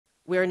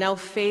We are now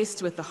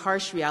faced with the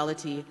harsh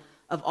reality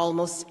of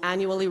almost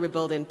annually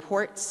rebuilding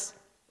ports,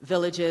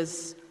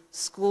 villages,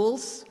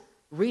 schools,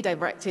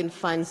 redirecting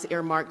funds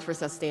earmarked for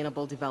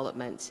sustainable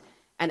development,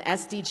 and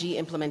SDG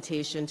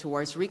implementation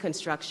towards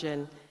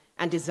reconstruction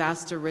and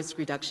disaster risk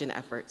reduction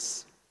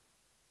efforts.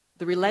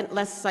 The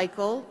relentless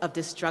cycle of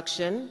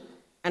destruction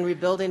and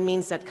rebuilding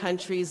means that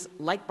countries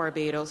like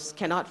Barbados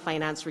cannot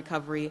finance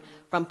recovery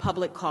from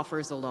public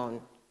coffers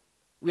alone.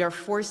 We are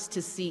forced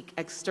to seek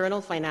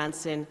external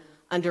financing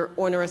under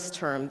onerous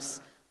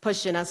terms,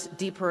 pushing us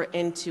deeper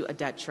into a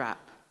debt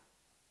trap.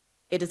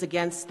 It is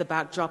against the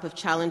backdrop of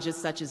challenges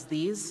such as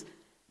these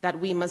that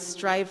we must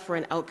strive for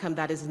an outcome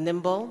that is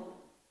nimble,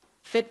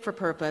 fit for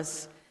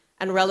purpose,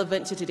 and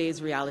relevant to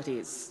today's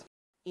realities.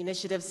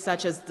 Initiatives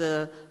such as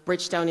the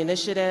Bridgetown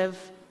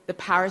Initiative, the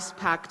Paris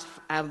Pact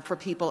for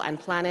People and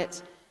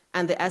Planet,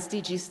 and the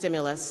SDG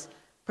stimulus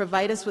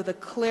provide us with a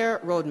clear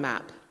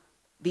roadmap.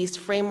 These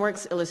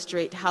frameworks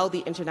illustrate how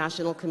the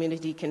international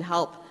community can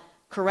help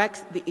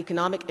correct the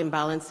economic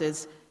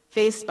imbalances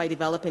faced by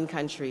developing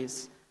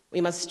countries.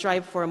 We must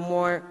strive for a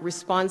more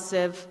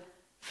responsive,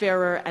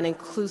 fairer, and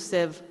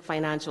inclusive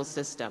financial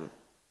system.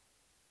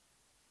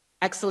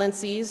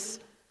 Excellencies,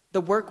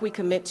 the work we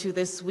commit to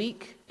this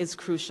week is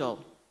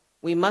crucial.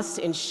 We must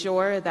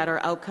ensure that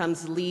our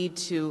outcomes lead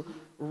to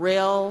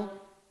real,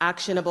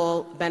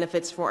 actionable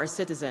benefits for our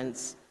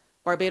citizens.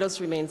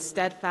 Barbados remains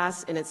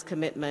steadfast in its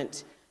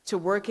commitment to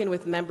working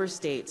with member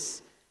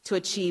states to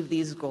achieve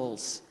these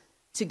goals.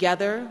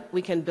 Together,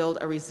 we can build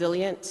a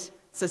resilient,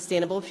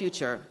 sustainable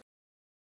future